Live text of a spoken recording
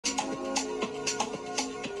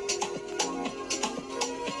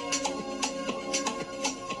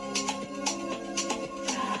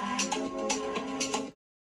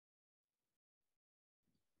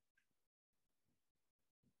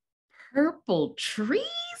purple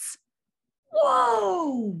trees?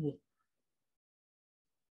 Whoa!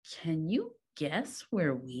 Can you guess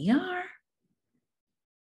where we are?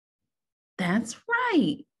 That's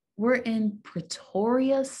right. We're in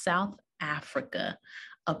Pretoria, South Africa,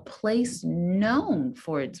 a place known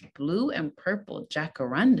for its blue and purple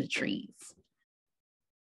jacaranda trees.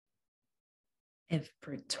 If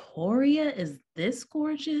Pretoria is this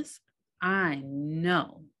gorgeous, I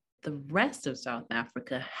know the rest of South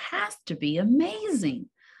Africa has to be amazing.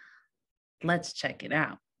 Let's check it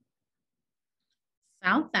out.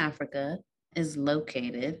 South Africa is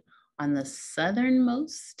located on the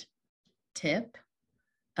southernmost tip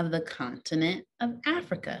of the continent of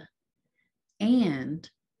Africa, and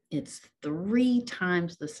it's 3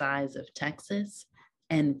 times the size of Texas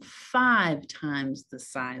and 5 times the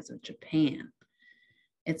size of Japan.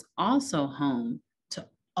 It's also home to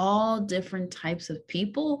all different types of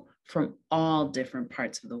people from all different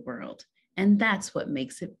parts of the world, and that's what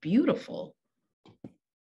makes it beautiful.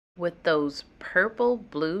 With those purple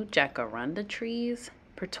blue jacaranda trees,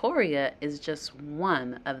 Pretoria is just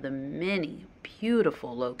one of the many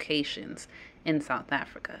beautiful locations in South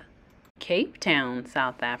Africa. Cape Town,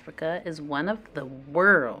 South Africa is one of the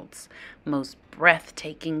world's most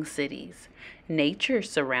breathtaking cities. Nature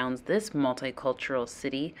surrounds this multicultural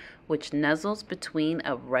city, which nuzzles between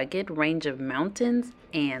a rugged range of mountains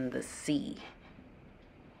and the sea.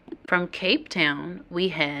 From Cape Town, we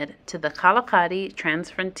head to the Kalahari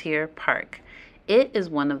Transfrontier Park. It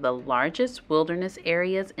is one of the largest wilderness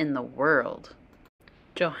areas in the world.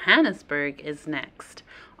 Johannesburg is next,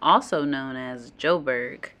 also known as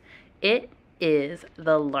Joburg. It is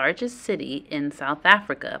the largest city in South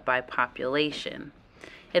Africa by population.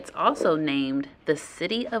 It's also named the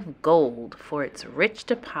City of Gold for its rich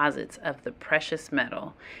deposits of the precious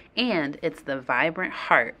metal, and it's the vibrant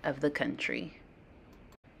heart of the country.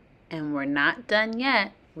 And we're not done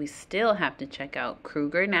yet. We still have to check out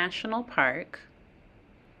Kruger National Park,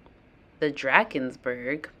 the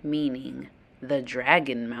Drakensberg, meaning the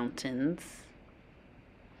Dragon Mountains,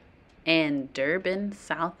 and Durban,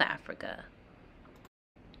 South Africa.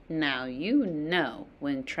 Now you know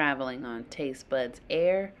when traveling on Taste Buds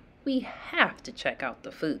Air, we have to check out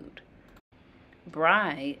the food.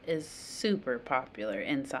 Braai is super popular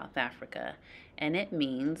in South Africa, and it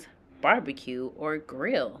means barbecue or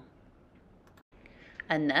grill.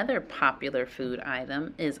 Another popular food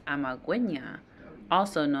item is amagwinya,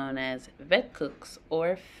 also known as vetkoeks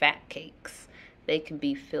or fat cakes. They can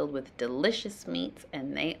be filled with delicious meats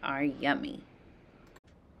and they are yummy.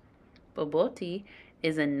 Bobotie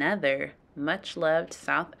is another much-loved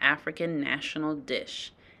South African national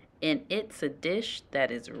dish, and it's a dish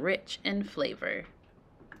that is rich in flavor.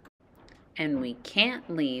 And we can't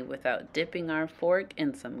leave without dipping our fork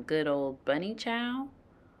in some good old bunny chow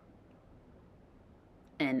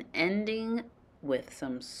and ending with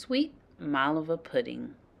some sweet malva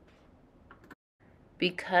pudding.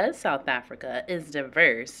 Because South Africa is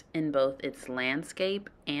diverse in both its landscape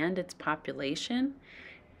and its population,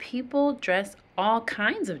 people dress all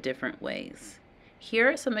kinds of different ways. Here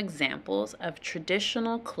are some examples of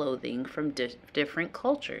traditional clothing from different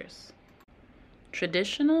cultures.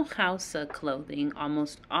 Traditional Xhosa clothing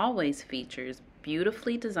almost always features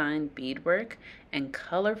beautifully designed beadwork and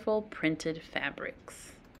colorful printed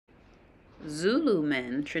fabrics. Zulu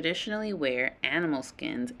men traditionally wear animal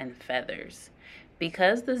skins and feathers.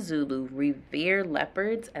 Because the Zulu revere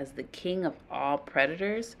leopards as the king of all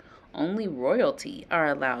predators, only royalty are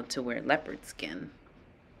allowed to wear leopard skin.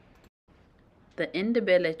 The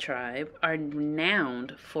Ndebele tribe are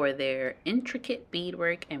renowned for their intricate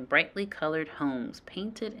beadwork and brightly colored homes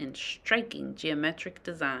painted in striking geometric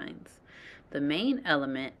designs. The main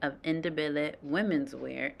element of Ndebele women's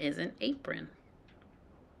wear is an apron.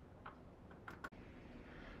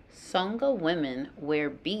 Songa women wear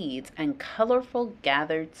beads and colorful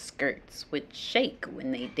gathered skirts which shake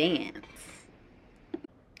when they dance.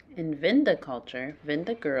 In Venda culture,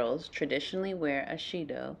 Venda girls traditionally wear a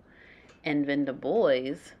shido, and Venda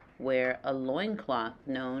boys wear a loincloth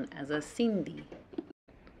known as a sindi.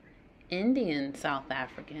 Indian South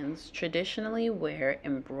Africans traditionally wear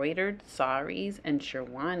embroidered saris and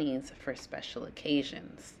sherwanis for special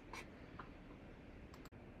occasions.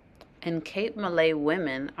 And Cape Malay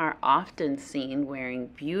women are often seen wearing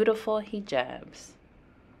beautiful hijabs.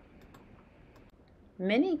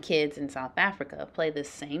 Many kids in South Africa play the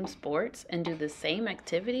same sports and do the same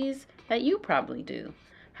activities that you probably do.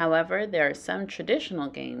 However, there are some traditional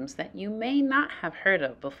games that you may not have heard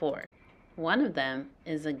of before. One of them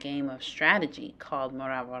is a game of strategy called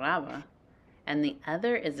Moravarava, and the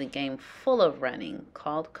other is a game full of running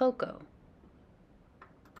called Coco.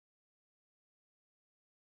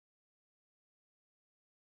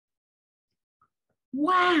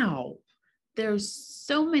 Wow, there's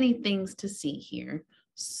so many things to see here,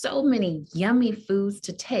 so many yummy foods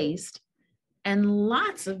to taste, and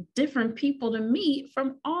lots of different people to meet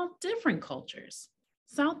from all different cultures.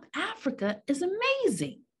 South Africa is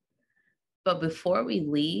amazing. But before we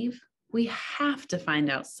leave, we have to find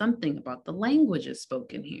out something about the languages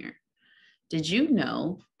spoken here. Did you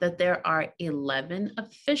know that there are 11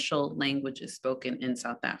 official languages spoken in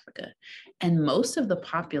South Africa, and most of the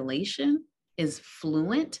population is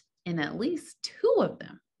fluent in at least two of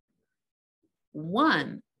them?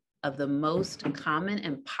 One of the most common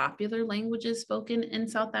and popular languages spoken in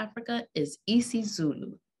South Africa is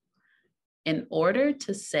isiZulu. In order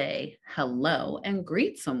to say hello and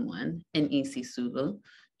greet someone in isiZulu,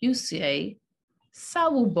 you say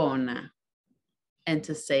sawubona. And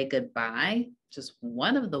to say goodbye, just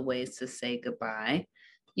one of the ways to say goodbye,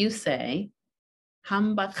 you say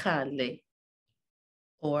hambakale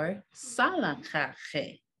or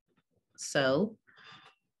salakache. So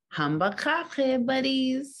hambakale,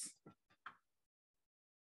 buddies.